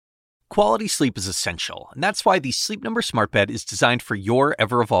Quality sleep is essential, and that's why the Sleep Number Smart Bed is designed for your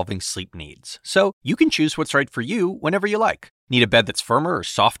ever-evolving sleep needs. So you can choose what's right for you whenever you like. Need a bed that's firmer or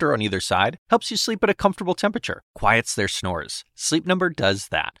softer on either side? Helps you sleep at a comfortable temperature, quiets their snores. Sleep Number does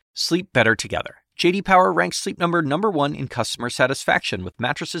that. Sleep better together. J.D. Power ranks Sleep Number #1 in customer satisfaction with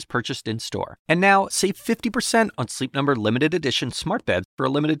mattresses purchased in-store. And now, save 50% on Sleep Number limited edition smart beds for a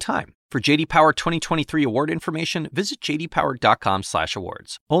limited time. For J.D. Power 2023 award information, visit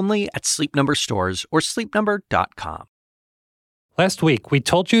jdpower.com/awards. Only at Sleep Number stores or sleepnumber.com. Last week, we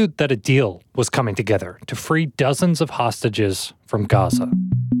told you that a deal was coming together to free dozens of hostages from Gaza.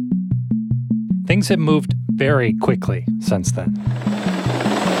 Things have moved very quickly since then.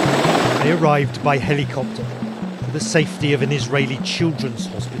 They arrived by helicopter to the safety of an Israeli children's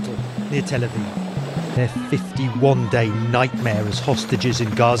hospital near Tel Aviv. Their 51-day nightmare as hostages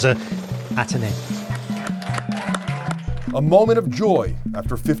in Gaza at an end. A moment of joy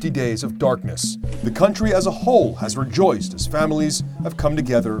after 50 days of darkness. The country as a whole has rejoiced as families have come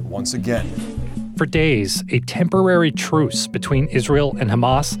together once again. For days, a temporary truce between Israel and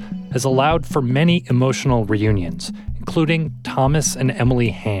Hamas has allowed for many emotional reunions, including Thomas and Emily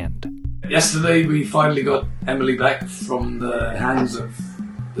Hand. Yesterday, we finally got Emily back from the hands of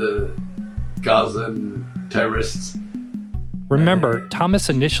the Gazan terrorists. Remember, Thomas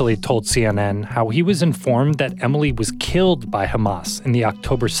initially told CNN how he was informed that Emily was killed by Hamas in the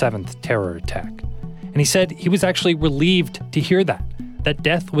October 7th terror attack. And he said he was actually relieved to hear that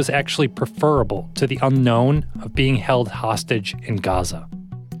death was actually preferable to the unknown of being held hostage in Gaza.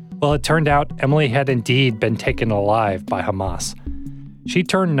 Well, it turned out Emily had indeed been taken alive by Hamas. She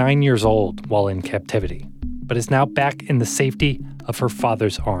turned 9 years old while in captivity, but is now back in the safety of her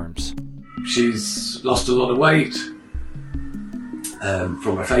father's arms. She's lost a lot of weight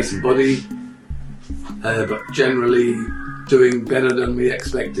from her face and body, but generally doing better than we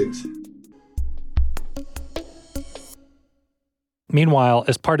expected. Meanwhile,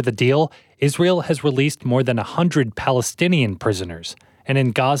 as part of the deal, Israel has released more than 100 Palestinian prisoners. And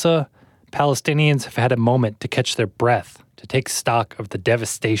in Gaza, Palestinians have had a moment to catch their breath, to take stock of the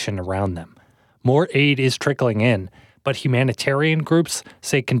devastation around them. More aid is trickling in, but humanitarian groups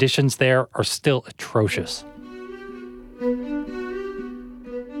say conditions there are still atrocious.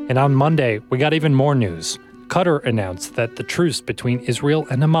 And on Monday, we got even more news. Qatar announced that the truce between Israel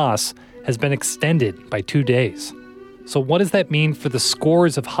and Hamas has been extended by 2 days. So what does that mean for the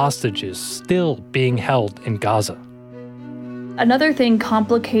scores of hostages still being held in Gaza? Another thing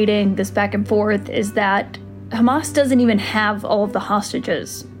complicating this back and forth is that Hamas doesn't even have all of the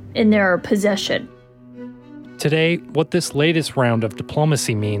hostages in their possession. Today, what this latest round of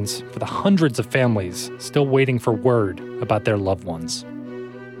diplomacy means for the hundreds of families still waiting for word about their loved ones.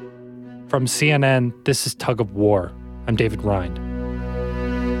 From CNN, this is Tug of War. I'm David Rind.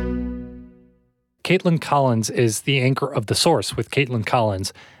 Caitlin Collins is the anchor of The Source with Caitlin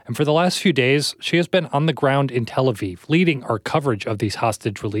Collins, and for the last few days, she has been on the ground in Tel Aviv, leading our coverage of these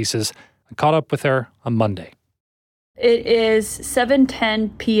hostage releases. I caught up with her on Monday. It is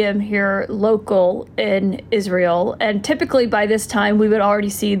 7:10 p.m. here local in Israel, and typically by this time we would already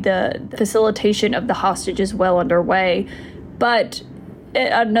see the facilitation of the hostages well underway. But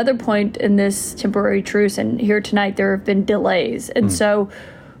at another point in this temporary truce, and here tonight, there have been delays. And so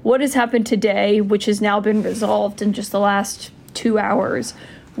what has happened today, which has now been resolved in just the last 2 hours,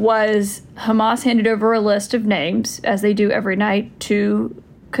 was Hamas handed over a list of names, as they do every night, to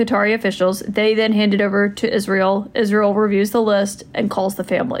Qatari officials. They then hand it over to Israel. Israel reviews the list and calls the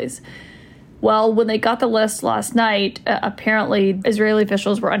families. Well, when they got the list last night, apparently Israeli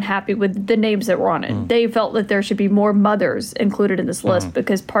officials were unhappy with the names that were on it. They felt that there should be more mothers included in this list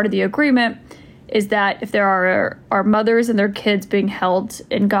because part of the agreement is that if there are mothers and their kids being held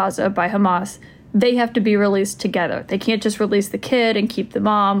in Gaza by Hamas, they have to be released together. They can't just release the kid and keep the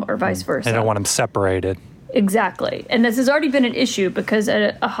mom or vice versa. They don't want them separated. Exactly. And this has already been an issue because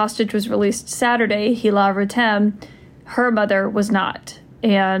a hostage was released Saturday, Hila Rotem. Her mother was not.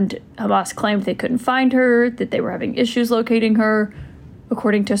 And Hamas claimed they couldn't find her, that they were having issues locating her,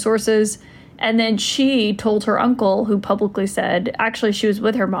 according to sources. And then she told her uncle, who publicly said, actually, she was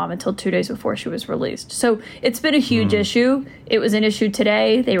with her mom until 2 days before she was released. So it's been a huge issue. It was an issue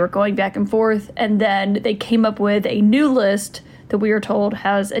today. They were going back and forth. And then they came up with a new list that we are told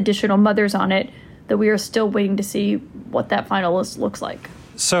has additional mothers on it, that we are still waiting to see what that final list looks like.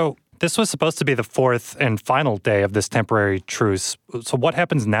 So this was supposed to be the fourth and final day of this temporary truce. So what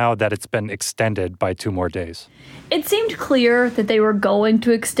happens now that it's been extended by 2 more days? It seemed clear that they were going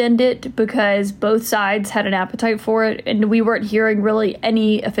to extend it because both sides had an appetite for it, and we weren't hearing really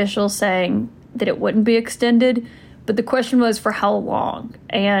any officials saying that it wouldn't be extended. But the question was for how long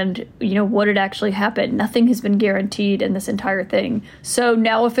and, what had actually happened. Nothing has been guaranteed in this entire thing. So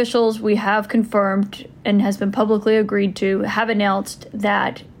now officials, we have confirmed and has been publicly agreed to, have announced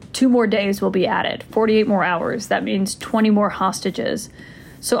that 2 more days will be added, 48 more hours. That means 20 more hostages.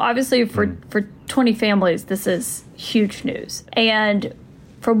 So obviously for 20 families, this is huge news. And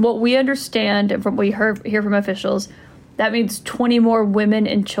from what we understand and from what we hear from officials, that means 20 more women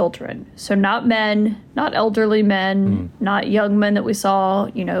and children. So not men, not elderly men, not young men that we saw,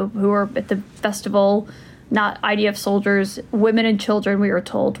 who were at the festival, not IDF soldiers. Women and children, we are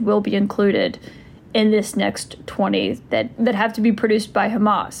told, will be included in this next 20 that have to be produced by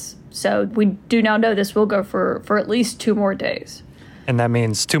Hamas. So we do now know this will go for at least 2 more days. And that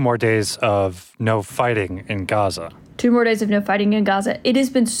means 2 more days of no fighting in Gaza. 2 more days of no fighting in Gaza. It has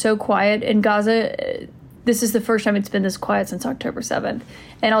been so quiet in Gaza. This is the first time it's been this quiet since October 7th.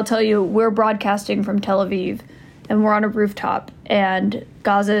 And I'll tell you, we're broadcasting from Tel Aviv, and we're on a rooftop, and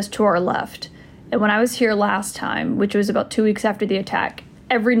Gaza is to our left. And when I was here last time, which was about 2 weeks after the attack,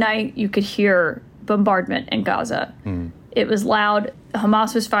 every night you could hear bombardment in Gaza. It was loud.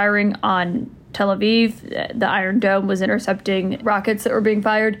 Hamas was firing on Tel Aviv. The Iron Dome was intercepting rockets that were being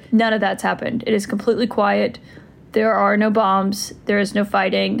fired. None of that's happened. It is completely quiet. There are no bombs. There is no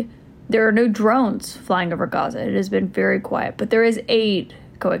fighting. There are no drones flying over Gaza. It has been very quiet, but there is aid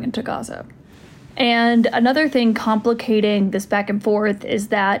going into Gaza. And another thing complicating this back and forth is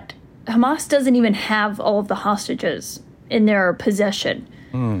that Hamas doesn't even have all of the hostages in their possession.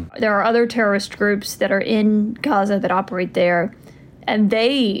 There are other terrorist groups that are in Gaza that operate there, and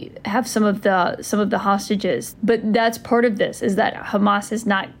they have some of the hostages. But that's part of this, is that Hamas is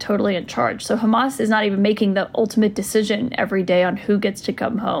not totally in charge. So Hamas is not even making the ultimate decision every day on who gets to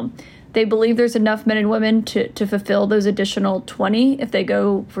come home. They believe there's enough men and women to fulfill those additional 20 if they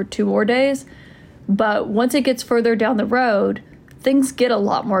go for 2 more days. But once it gets further down the road, things get a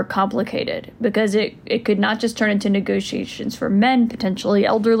lot more complicated, because it could not just turn into negotiations for men, potentially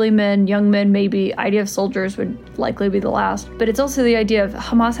elderly men, young men, maybe IDF soldiers would likely be the last. But it's also the idea of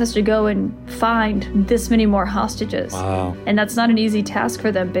Hamas has to go and find this many more hostages. Wow. And that's not an easy task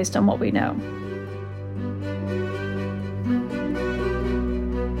for them based on what we know.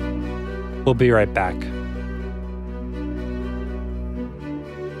 We'll be right back.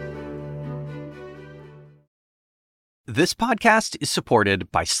 This podcast is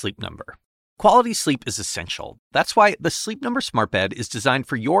supported by Sleep Number. Quality sleep is essential. That's why the Sleep Number Smart Bed is designed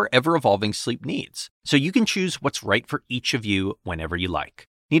for your ever-evolving sleep needs, so you can choose what's right for each of you whenever you like.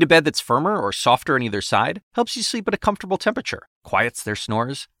 Need a bed that's firmer or softer on either side? Helps you sleep at a comfortable temperature. Quiets their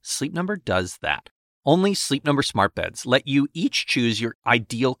snores? Sleep Number does that. Only Sleep Number Smart Beds let you each choose your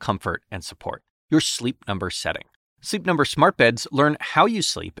ideal comfort and support, your Sleep Number setting. Sleep Number Smart Beds learn how you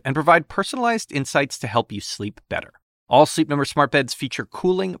sleep and provide personalized insights to help you sleep better. All Sleep Number Smart Beds feature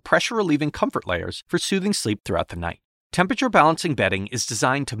cooling, pressure-relieving comfort layers for soothing sleep throughout the night. Temperature-balancing bedding is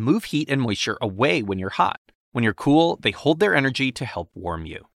designed to move heat and moisture away when you're hot. When you're cool, they hold their energy to help warm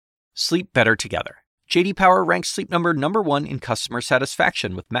you. Sleep better together. J.D. Power ranks Sleep Number #1 in customer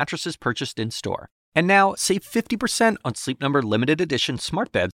satisfaction with mattresses purchased in-store. And now, save 50% on Sleep Number limited edition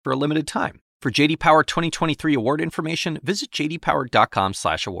smart beds for a limited time. For J.D. Power 2023 award information, visit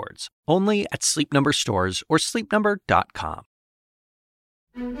jdpower.com/awards. Only at Sleep Number stores or sleepnumber.com.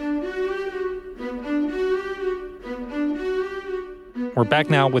 We're back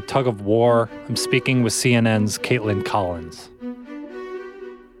now with Tug of War. I'm speaking with CNN's Caitlin Collins.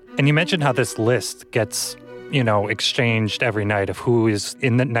 And you mentioned how this list gets, exchanged every night of who is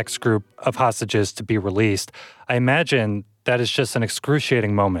in the next group of hostages to be released. I imagine that is just an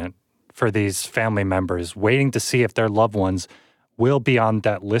excruciating moment for these family members, waiting to see if their loved ones will be on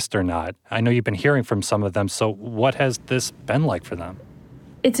that list or not. I know you've been hearing from some of them, so what has this been like for them?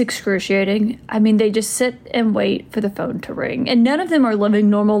 It's excruciating. I mean, they just sit and wait for the phone to ring. And none of them are living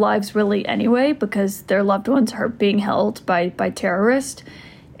normal lives really anyway, because their loved ones are being held by terrorists.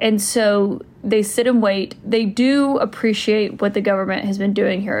 And so they sit and wait. They do appreciate what the government has been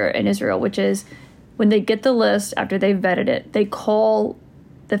doing here in Israel, which is when they get the list, after they've vetted it, they call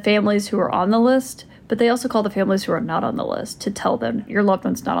the families who are on the list, but they also call the families who are not on the list to tell them your loved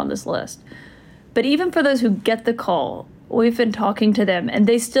one's not on this list. But even for those who get the call, we've been talking to them, and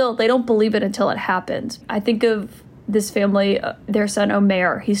they don't believe it until it happens. I think of this family, their son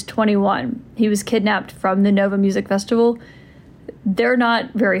Omer, he's 21. He was kidnapped from the Nova Music Festival. They're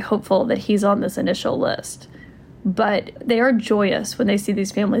not very hopeful that he's on this initial list. But they are joyous when they see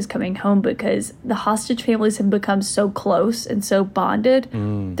these families coming home, because the hostage families have become so close and so bonded.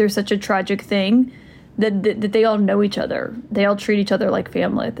 There's such a tragic thing that they all know each other. They all treat each other like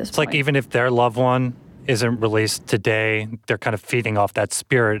family at this point. It's like even if their loved one isn't released today, they're kind of feeding off that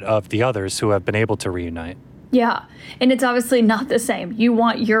spirit of the others who have been able to reunite. Yeah, and it's obviously not the same. You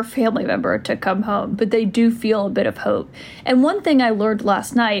want your family member to come home, but they do feel a bit of hope. And one thing I learned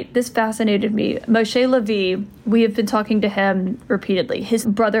last night, this fascinated me. Moshe Levi, we have been talking to him repeatedly. His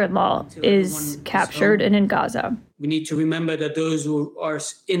brother-in-law is captured and in Gaza. We need to remember that those who are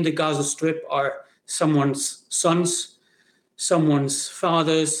in the Gaza Strip are someone's sons, someone's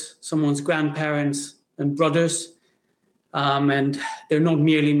fathers, someone's grandparents and brothers. And they're not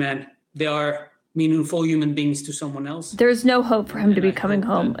merely men. They are meaningful human beings to someone else. There's no hope for him to be coming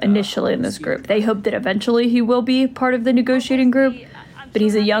home initially in this group. They hope that eventually he will be part of the negotiating group, but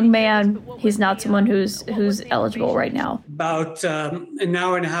he's a young man. He's not someone who's eligible right now. About an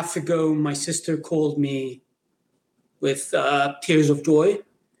hour and a half ago, my sister called me with tears of joy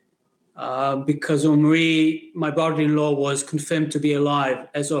because Omri, my brother-in-law, was confirmed to be alive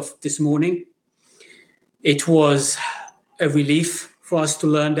as of this morning. It was a relief for us to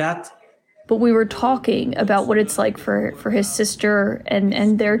learn that. But we were talking about what it's like for his sister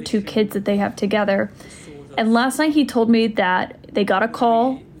and their two kids that they have together. And last night he told me that they got a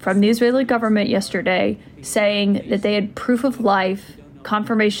call from the Israeli government yesterday saying that they had proof of life,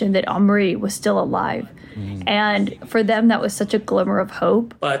 confirmation that Omri was still alive. And for them, that was such a glimmer of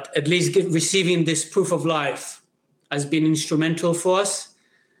hope. But at least receiving this proof of life has been instrumental for us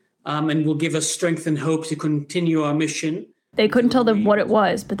and will give us strength and hope to continue our mission. They couldn't tell them what it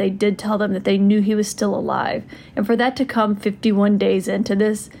was, but they did tell them that they knew he was still alive. And for that to come 51 days into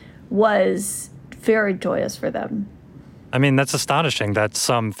this was very joyous for them. I mean, that's astonishing that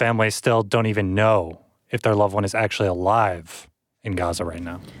some families still don't even know if their loved one is actually alive in Gaza right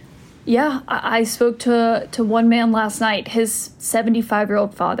now. Yeah, I spoke to one man last night. His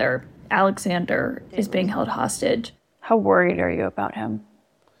 75-year-old father, Alexander, is being held hostage. How worried are you about him?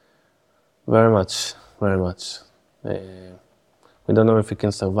 Very much, very much. We don't know if he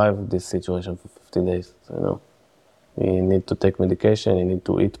can survive this situation for 50 days. He need to take medication, he need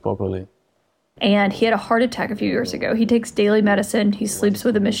to eat properly. And he had a heart attack a few years ago. He takes daily medicine, he sleeps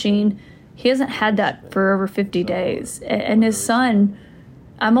with a machine. He hasn't had that for over 50 days. And his son,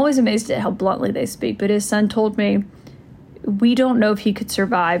 I'm always amazed at how bluntly they speak, but his son told me, we don't know if he could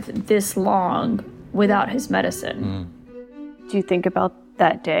survive this long without his medicine. Do you think about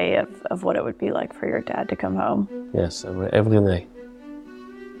that day of what it would be like for your dad to come home? Yes, every day.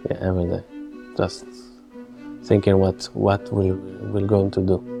 Yeah, every day. Just thinking what we're going to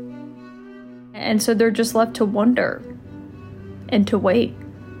do. And so they're just left to wonder and to wait.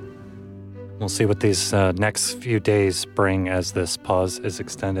 We'll see what these next few days bring as this pause is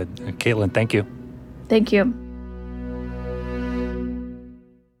extended. Caitlin, thank you. Thank you.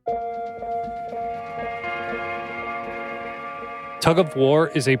 Tug of War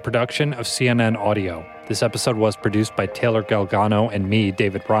is a production of CNN Audio. This episode was produced by Taylor Galgano and me,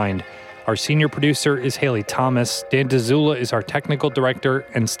 David Rind. Our senior producer is Haley Thomas. Dan DeZula is our technical director,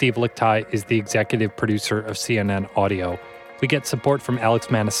 and Steve Lichtai is the executive producer of CNN Audio. We get support from Alex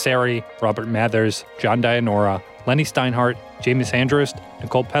Manasseri, Robert Mathers, John Dianora, Lenny Steinhardt, Jamie Sandrist,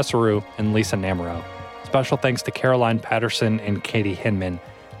 Nicole Pesseru, and Lisa Namaro. Special thanks to Caroline Patterson and Katie Hinman.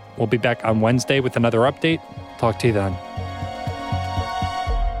 We'll be back on Wednesday with another update. Talk to you then.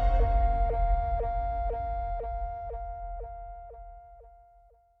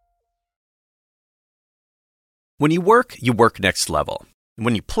 When you work next level. And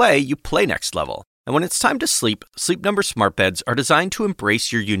when you play next level. And when it's time to sleep, Sleep Number smart beds are designed to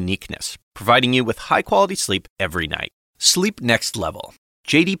embrace your uniqueness, providing you with high-quality sleep every night. Sleep next level.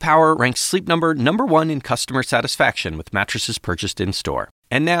 J.D. Power ranks Sleep Number #1 in customer satisfaction with mattresses purchased in-store.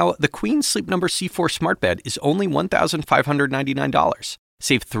 And now, the Queen Sleep Number C4 smart bed is only $1,599.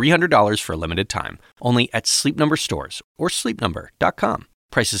 Save $300 for a limited time, only at Sleep Number stores or sleepnumber.com.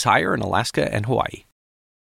 Prices higher in Alaska and Hawaii.